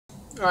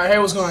Alright, hey,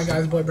 what's going on,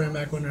 guys? Boy Brand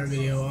back with another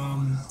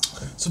video.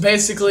 So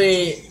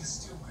basically,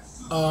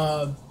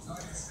 I'm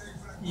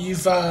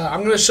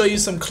gonna show you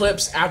some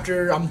clips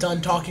after I'm done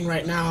talking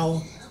right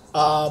now.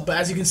 But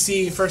as you can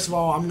see, first of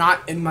all, I'm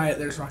not in my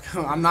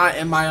I'm not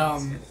in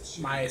my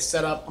my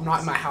setup. I'm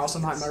not in my house.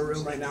 I'm not in my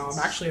room right now. I'm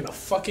actually in a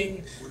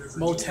fucking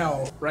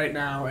motel right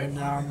now,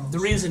 and the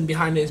reason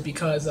behind it is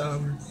because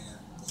I'm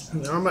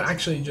gonna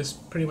actually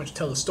just pretty much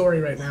tell the story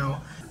right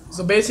now.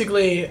 So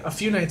basically, a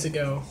few nights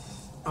ago,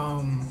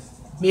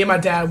 me and my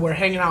dad were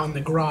hanging out in the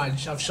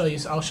garage. I'll show you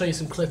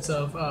some clips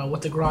of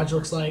what the garage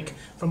looks like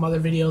from other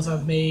videos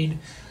I've made,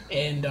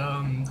 and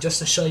just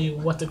to show you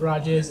what the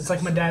garage is. It's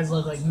like my dad's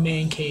little like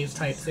man cave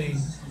type thing,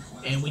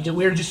 and we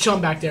were just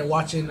chilling back there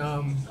watching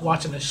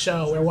a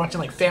show. We were watching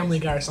like Family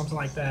Guy or something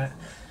like that,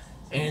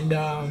 and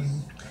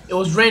it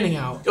was raining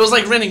out. It was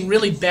like raining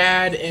really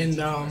bad, and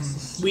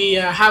we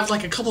have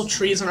like a couple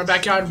trees in our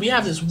backyard. We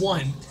have this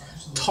one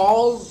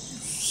tall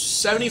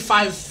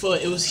 75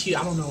 foot, it was huge,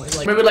 I don't know, it's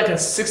like maybe like a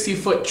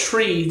 60-foot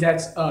tree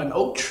that's an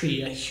oak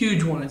tree, a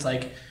huge one. It's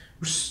like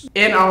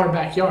in our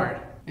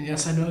backyard. And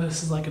yes, I know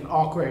this is like an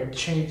awkward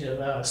change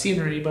of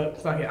scenery,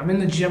 but fuck it. I'm in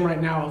the gym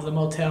right now of the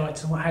motel. I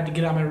just had to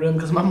get out of my room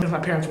because my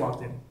parents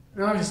walked in.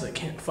 And obviously I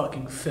can't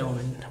fucking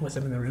film with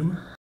them in the room.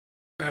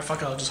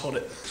 Fuck it, I'll just hold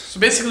it. So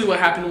basically what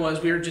happened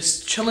was we were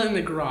just chilling in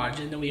the garage,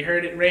 and then we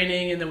heard it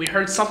raining, and then we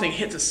heard something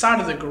hit the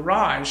side of the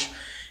garage.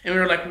 And we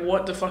were like,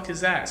 "What the fuck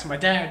is that?" So my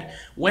dad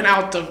went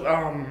out the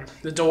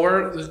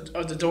door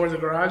of the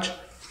garage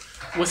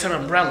with an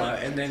umbrella,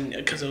 and then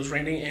because it was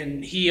raining,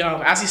 and he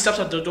as he steps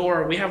out the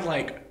door, we have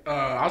like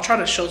I'll try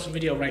to show some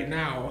video right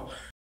now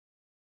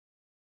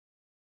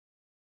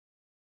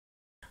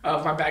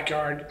of my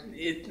backyard.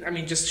 I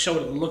mean, just to show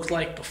what it looked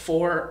like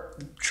before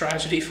the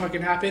tragedy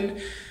fucking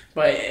happened.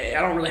 But I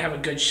don't really have a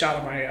good shot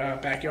of my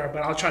backyard,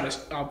 but I'll try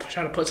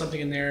to put something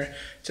in there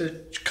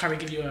to kind of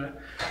give you a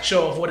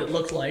show of what it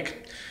looked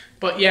like.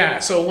 But yeah,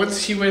 so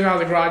once he went out of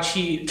the garage,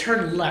 he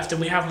turned left,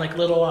 and we have like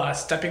little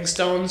stepping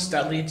stones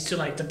that leads to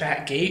like the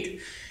back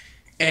gate,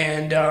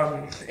 and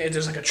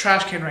there's like a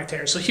trash can right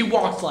there. So he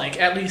walked like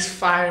at least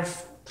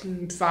five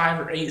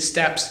or 8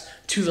 steps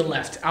to the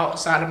left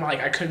outside of my,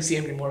 like I couldn't see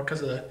him anymore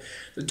because of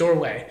the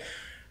doorway.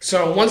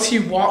 So once he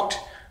walked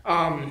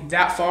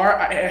that far,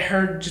 I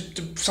heard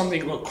just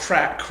something look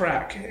crack,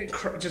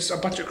 just a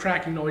bunch of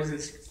cracking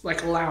noises,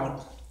 like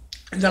loud.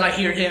 And then I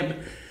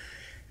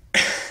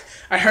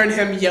heard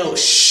him yell,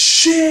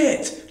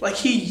 "Shit!" Like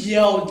he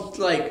yelled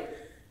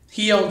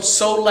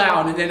so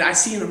loud, and then I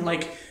see him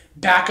like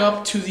back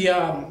up to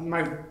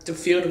the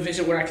field of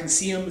vision where I can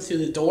see him through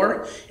the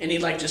door, and he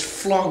like just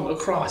flung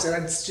across, and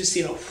I just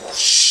see a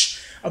whoosh,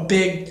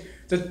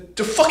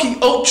 the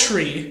fucking oak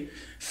tree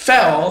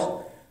fell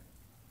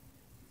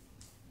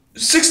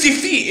 60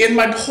 feet in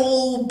my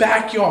whole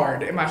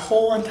backyard, and my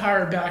whole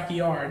entire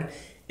backyard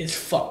is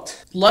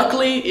fucked.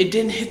 Luckily, it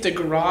didn't hit the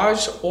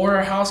garage or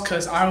our house,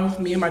 because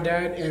me and my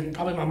dad, and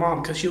probably my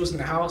mom, because she was in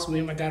the house, me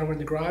and my dad were in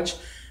the garage,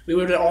 we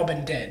would have all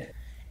been dead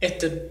if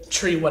the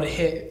tree would have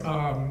hit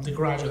the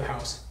garage or the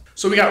house.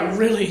 So we got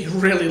really,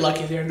 really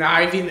lucky there. Now,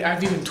 I've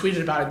even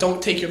tweeted about it.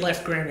 Don't take your life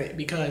for granted,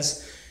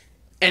 because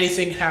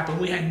anything can happen.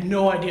 We had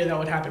no idea that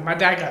would happen. My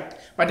dad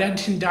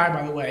didn't die,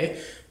 by the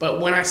way, but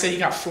when I say he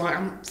got flung,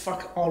 I'm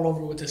fuck all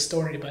over with this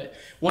story, but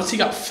once he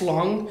got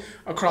flung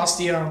across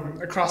the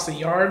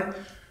yard,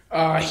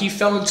 he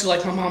fell into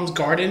like my mom's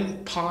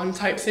garden pond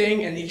type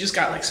thing, and he just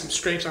got like some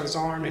scrapes on his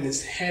arm, and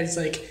his head's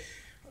like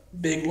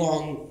big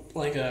long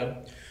like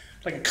a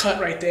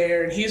cut right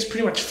there, and he's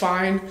pretty much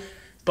fine.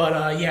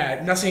 But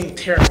yeah, nothing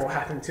terrible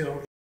happened to him.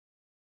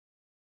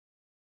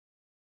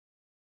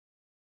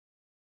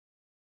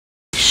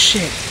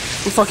 Shit,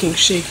 I'm fucking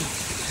shaking.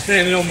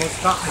 Man,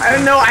 almost got me. I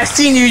don't know. I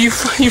seen you. You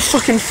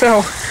fucking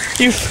fell.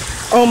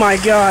 Oh my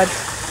god.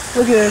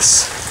 Look at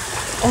this.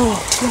 Oh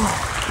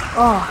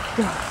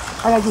god.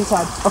 I gotta get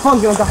inside. My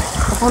phone's gonna die.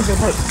 My phone's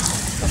gonna break.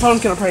 My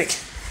phone's gonna break.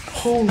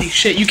 Holy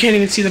shit! You can't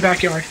even see the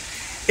backyard.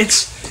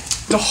 It's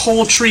the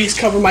whole tree is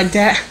covered. My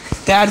dad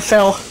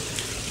fell.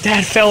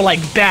 Dad fell like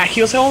back.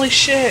 He was like, holy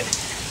shit.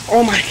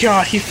 Oh my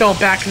god. He fell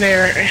back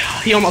there.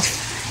 He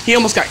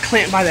almost got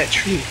clamped by that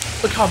tree.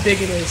 Look how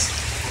big it is.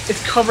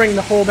 It's covering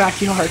the whole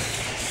backyard.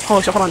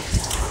 Holy shit, hold on.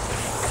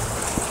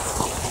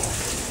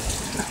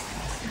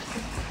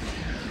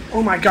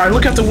 Oh my god,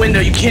 look out the window.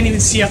 You can't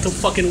even see out the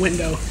fucking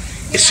window.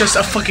 It's just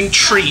a fucking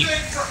tree.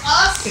 For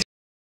us,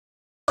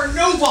 for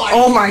nobody.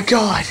 Oh my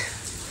god.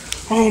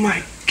 Oh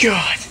my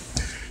god.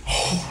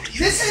 Holy.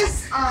 This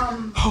is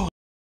Holy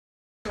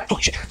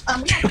shit.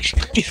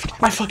 Jesus,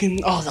 my fucking,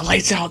 the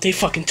lights out. They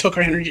fucking took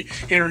our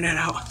internet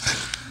out.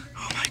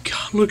 Oh my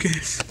god, look at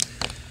this.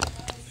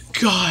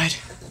 God.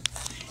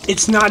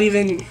 It's not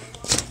even,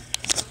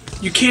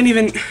 you can't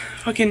even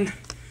fucking,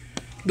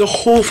 the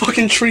whole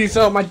fucking tree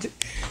fell.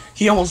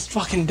 He almost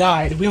fucking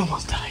died. We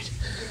almost died.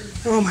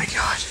 Oh my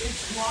god.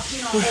 It's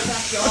walking on the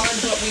backyard,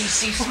 but we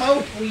see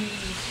smoke.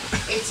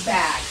 It's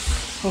bad.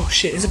 Oh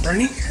shit, is it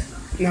burning?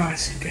 No,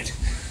 it's good.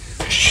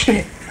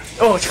 Shit.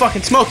 Oh, it's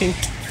fucking smoking.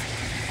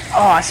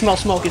 Oh, I smell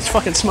smoke. It's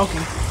fucking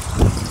smoking.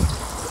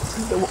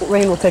 The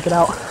rain will take it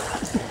out.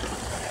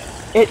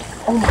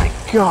 Oh my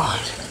God.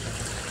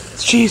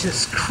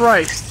 Jesus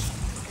Christ.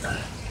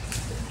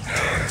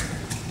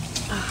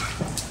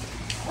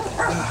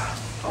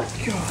 Oh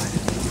God.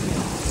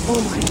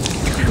 Oh my God.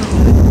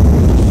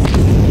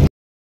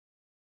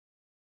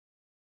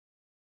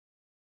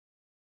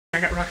 I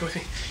got Rocket with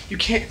me. You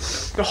can't.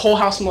 The whole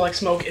house smells like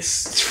smoke.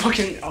 It's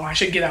fucking. Oh, I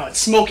should get out. It's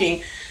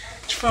smoking.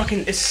 It's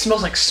fucking. It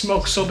smells like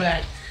smoke so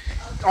bad.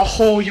 Our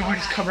whole yard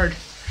is covered,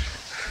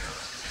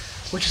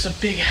 which is a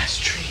big ass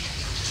tree.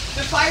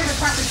 The fire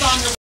department's on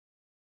the.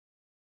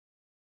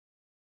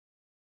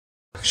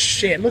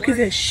 Shit, look at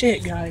this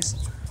shit, guys.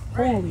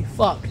 Holy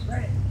fuck.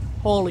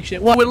 Holy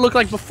shit. What would it look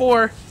like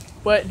before,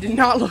 but did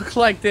not look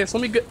like this.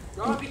 Let me go.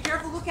 Oh, be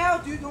careful, look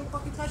out, dude. Don't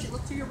fucking touch it.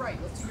 Look to your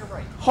right. Look to your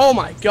right. Oh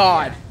my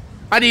God.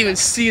 I didn't even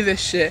see this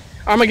shit.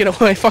 I'm gonna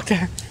get away. Fuck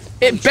that.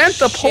 It bent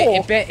the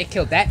pole. It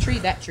killed that tree,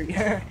 that tree.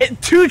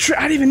 Two trees.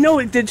 I didn't even know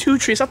it did 2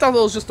 trees. I thought it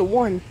was just the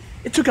one.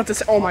 It took out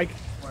this. Oh my.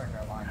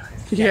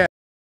 Yeah.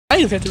 I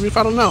even hit the roof.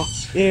 I don't know.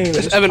 Yeah,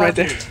 there's Evan right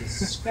there.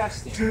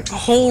 Disgusting.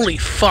 Holy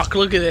fuck.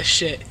 Look at this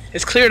shit.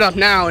 It's cleared up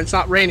now and it's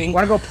not raining.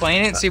 Wanna go play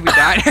in it and see if we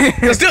die?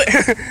 Let's do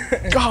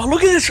it. God,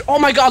 look at this. Oh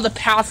my God, the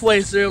pathway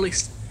is literally.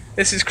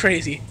 This is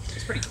crazy.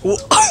 It's pretty cool.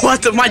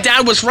 What the? My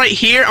dad was right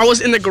here. I was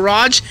in the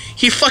garage.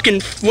 He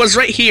fucking was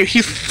right here.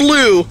 He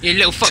flew. You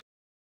little fuck.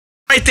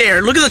 Right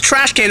there. Look at the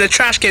trash can. The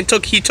trash can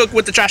he took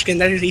with the trash can.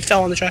 There, he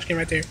fell on the trash can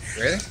right there.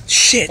 Really?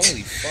 Shit.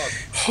 Holy fuck.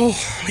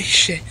 Holy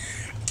shit.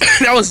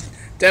 That was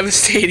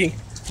devastating.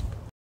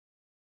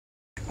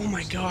 Oh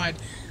my God.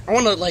 I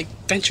want to like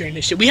venture in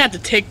this shit. We had to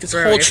take this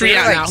whole tree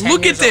out now.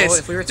 Look at this.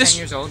 If we were 10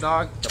 years old,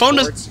 dog. The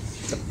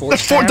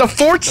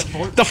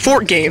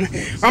fort game.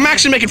 I'm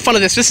actually making fun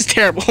of this. This is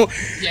terrible.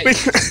 Yeah,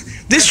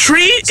 this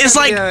tree is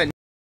like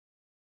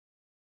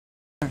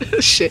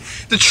shit.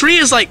 The tree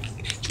is like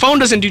phone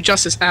doesn't do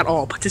justice at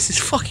all, but this is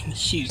fucking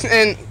huge.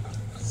 And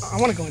I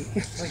want to go in.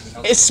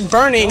 It's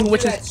burning,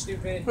 which is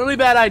a really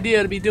bad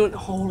idea to be doing.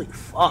 Holy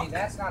fuck. I mean,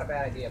 that's not a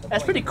bad idea.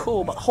 That's pretty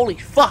cool, but holy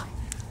fuck.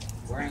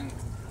 Wearing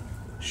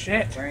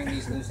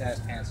these loose ass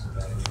pants is a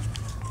bad idea.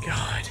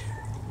 God.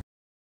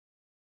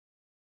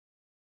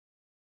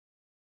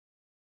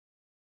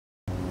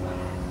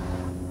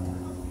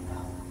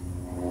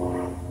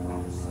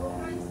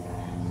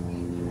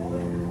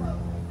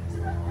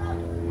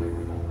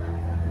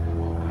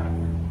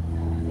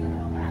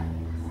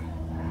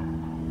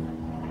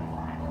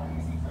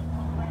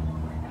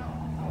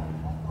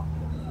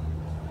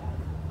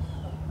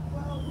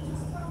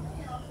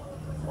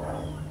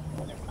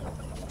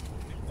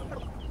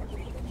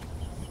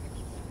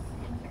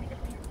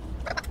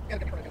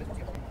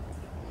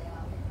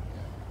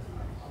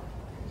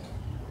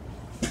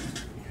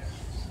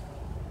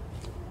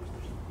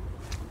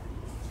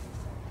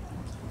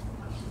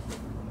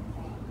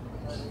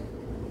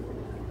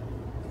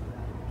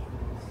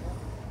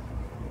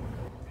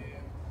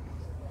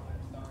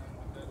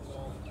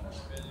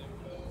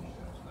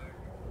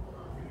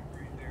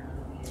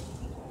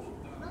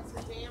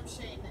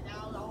 Shame that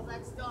now all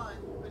that's done,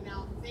 but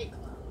now they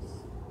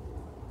close.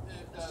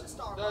 It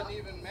doesn't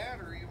even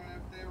matter, even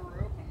if they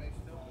were open, they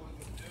still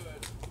wouldn't do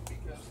it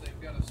because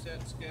they've got a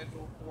set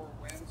schedule for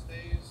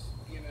Wednesdays,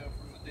 you know,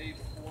 from the day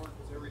before,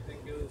 because everything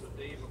goes the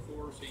day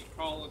before, so you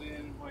call it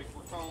in, like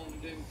we're calling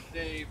it in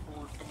today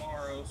for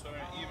tomorrow, so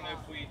even if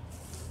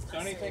so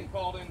anything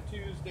called in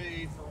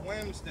Tuesday for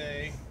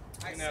Wednesday,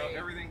 you know,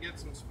 everything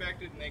gets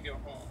inspected and they go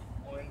home.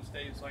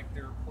 Wednesday's like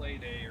their play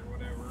day or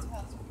whatever.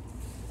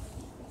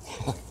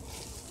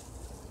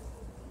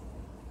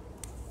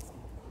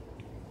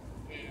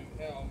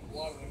 Hell, a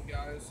lot of them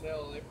guys,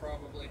 hell, they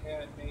probably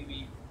had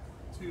maybe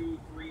 2,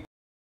 3. Is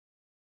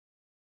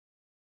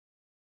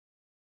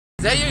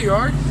that your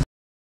yard?